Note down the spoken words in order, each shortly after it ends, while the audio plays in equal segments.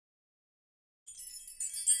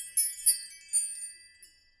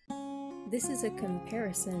This is a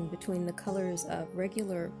comparison between the colors of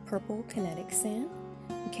regular Purple Kinetic Sand,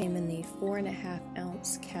 it came in the 4.5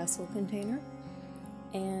 ounce castle container,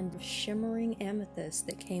 and Shimmering Amethyst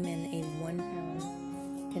that came in a 1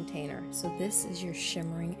 pound container. So this is your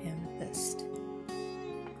Shimmering Amethyst,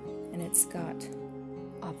 and it's got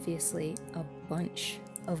obviously a bunch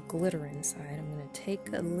of glitter inside. I'm going to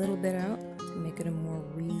take a little bit out to make it a more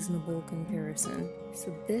reasonable comparison.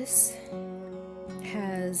 So this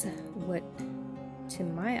has what, to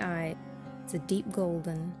my eye, it's a deep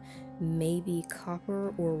golden, maybe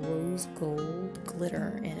copper or rose gold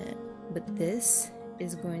glitter in it. But this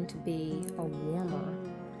is going to be a warmer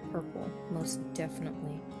purple, most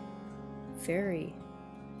definitely. Very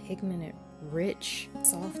pigmented, rich,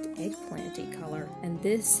 soft eggplanty color. And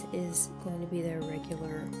this is going to be their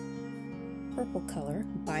regular purple color.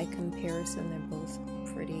 By comparison, they're both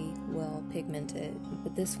pretty well pigmented,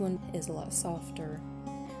 but this one is a lot softer,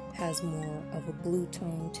 has more of a blue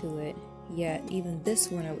tone to it, yet even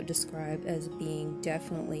this one I would describe as being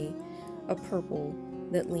definitely a purple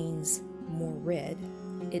that leans more red.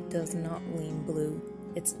 It does not lean blue.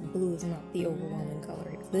 Blue is not the overwhelming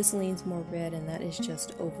color. This leans more red, and that is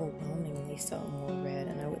just overwhelmingly so more red,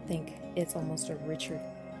 and I would think it's almost a richer,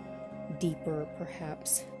 deeper,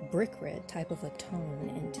 perhaps brick red type of a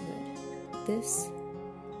tone into it. This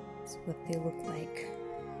is what they look like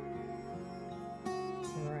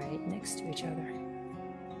right next to each other.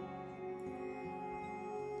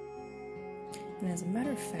 And as a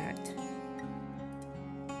matter of fact,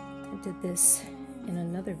 I did this in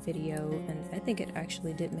another video, and I think it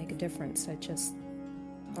actually did make a difference. I just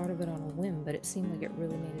thought of it on a whim, but it seemed like it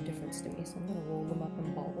really made a difference to me, so I'm going to roll them up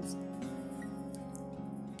in balls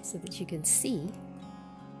so that you can see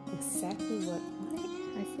exactly what...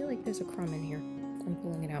 I feel like there's a crumb in here. I'm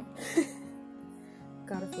pulling it out.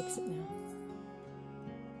 Gotta fix it now.